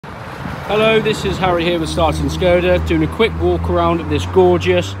Hello, this is Harry here with Starting Skoda, doing a quick walk around of this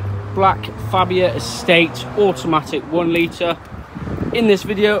gorgeous black Fabia Estate automatic 1 litre. In this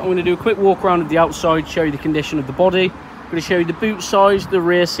video, I'm going to do a quick walk around of the outside, show you the condition of the body. I'm going to show you the boot size, the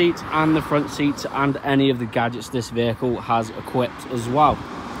rear seat and the front seat, and any of the gadgets this vehicle has equipped as well.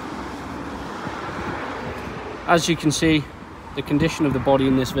 As you can see, the condition of the body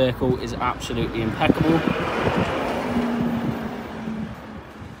in this vehicle is absolutely impeccable.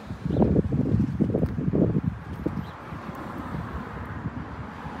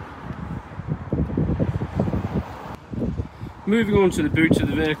 Moving on to the boot of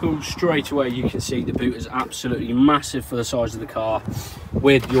the vehicle, straight away you can see the boot is absolutely massive for the size of the car,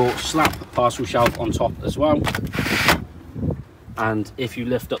 with your slap parcel shelf on top as well. And if you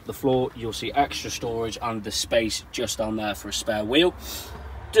lift up the floor, you'll see extra storage and the space just down there for a spare wheel.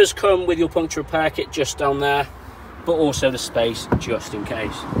 Does come with your puncture repair kit just down there, but also the space just in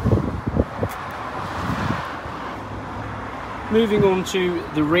case. Moving on to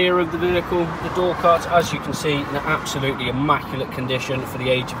the rear of the vehicle, the door cards, as you can see, in absolutely immaculate condition for the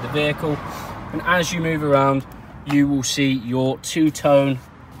age of the vehicle. And as you move around, you will see your two-tone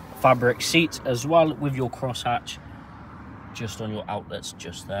fabric seat as well, with your crosshatch just on your outlets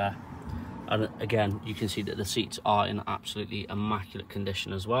just there. And again, you can see that the seats are in absolutely immaculate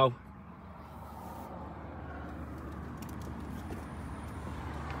condition as well.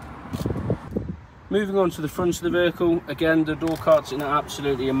 Moving on to the front of the vehicle, again the door cards in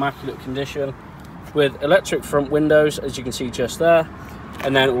absolutely immaculate condition, with electric front windows as you can see just there,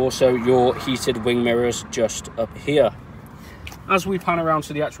 and then also your heated wing mirrors just up here. As we pan around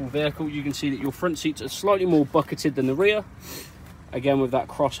to the actual vehicle, you can see that your front seats are slightly more bucketed than the rear, again with that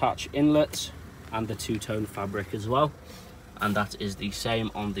crosshatch inlet and the two-tone fabric as well, and that is the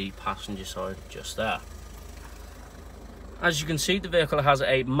same on the passenger side just there. As you can see, the vehicle has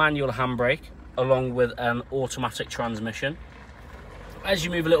a manual handbrake along with an automatic transmission. As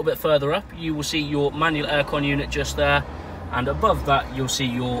you move a little bit further up, you will see your manual aircon unit just there, and above that you'll see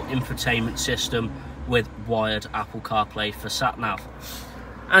your infotainment system with wired Apple CarPlay for sat-nav.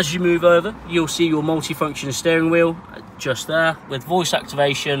 As you move over, you'll see your multifunction steering wheel just there, with voice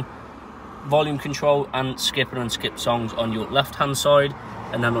activation, volume control and skip and unskip songs on your left hand side,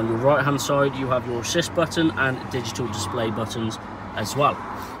 and then on your right hand side you have your assist button and digital display buttons as well.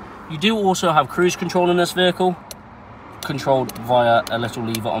 You do also have cruise control in this vehicle, controlled via a little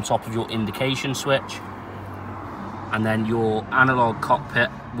lever on top of your indication switch, and then your analog cockpit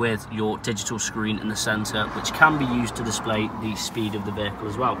with your digital screen in the center, which can be used to display the speed of the vehicle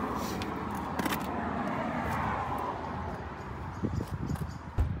as well.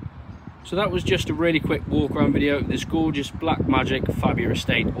 So that was just a really quick walk around video of this gorgeous Black Magic Fabia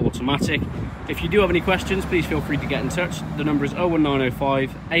Estate automatic. If you do have any questions, please feel free to get in touch. The number is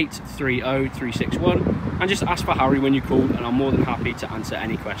 01905 830 361, and just ask for Harry when you call, and I'm more than happy to answer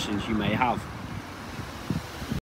any questions you may have.